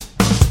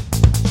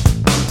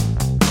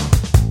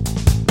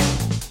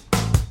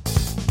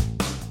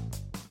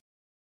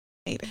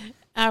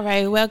All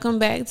right, welcome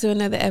back to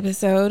another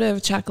episode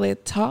of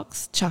Chocolate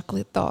Talks,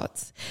 Chocolate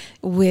Thoughts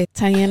with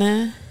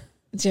Tiana,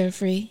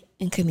 Jeffrey,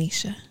 and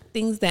Kanisha.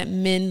 Things that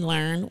men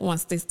learn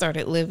once they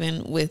started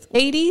living with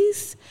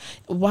ladies.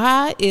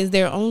 Why is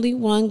there only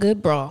one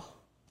good bra?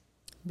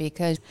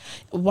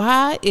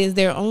 Why is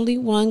there only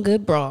one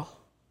good bra?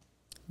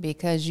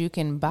 Because you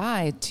can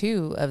buy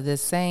two of the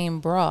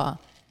same bra,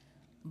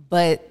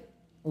 but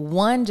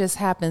one just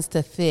happens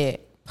to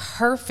fit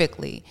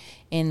perfectly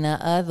and the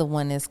other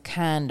one is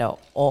kind of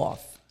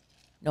off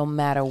no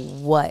matter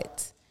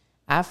what.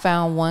 I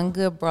found one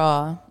good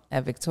bra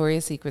at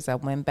Victoria's Secrets. I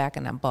went back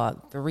and I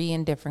bought 3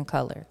 in different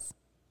colors.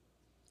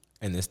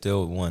 And there's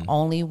still one.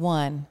 Only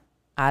one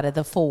out of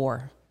the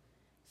 4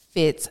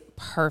 fits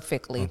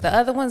perfectly. Okay. The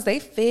other ones, they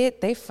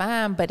fit, they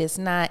fine, but it's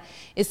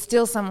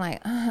still something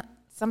like,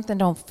 something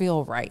don't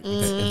feel right.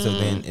 Okay. And so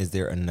then is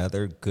there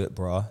another good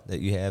bra that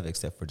you have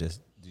except for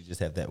you just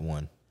have that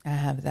one? I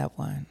have that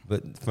one.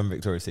 But from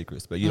Victoria's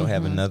Secrets. But you don't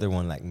have another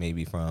one like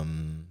maybe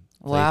from...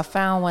 Well, I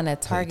found one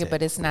at Target,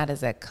 but it's not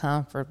as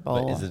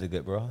comfortable. But is it a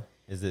good bra?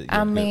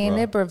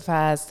 It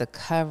provides the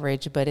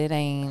coverage, but it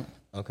ain't...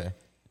 Okay.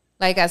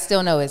 Like, I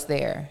still know it's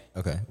there.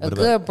 Okay. A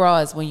good bra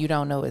is when you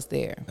don't know it's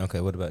there.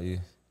 Okay, what about you?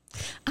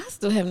 I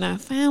still have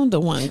not found the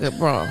one good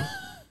bra.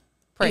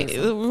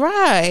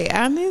 Right.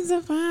 I need to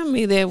find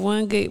me that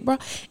one good bra.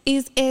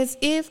 It's as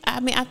if, I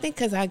think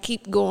because I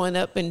keep going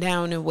up and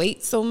down in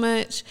weight so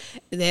much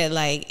that,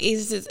 like,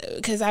 it's just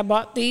because I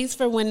bought these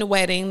for when the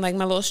wedding, like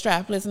my little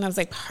strapless, and I was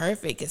like,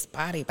 perfect. It's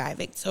Body by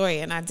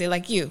Victoria. And I did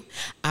like you.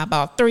 I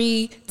bought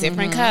 3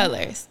 different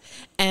colors.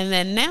 And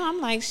then now I'm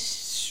like,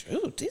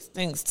 shoot, this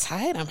thing's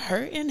tight. I'm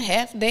hurting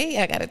half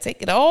day. I got to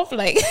take it off.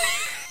 Like,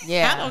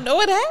 yeah, I don't know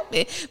what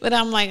happened. But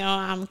I'm like,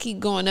 I'm keep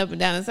going up and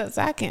down. So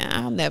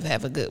I'll never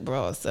have a good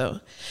bra. So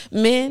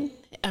men,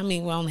 we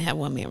only have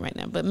one man right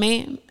now. But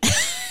man,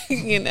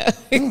 he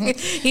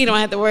don't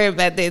have to worry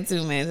about that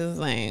too, man. It's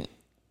like,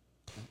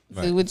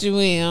 see what you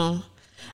will.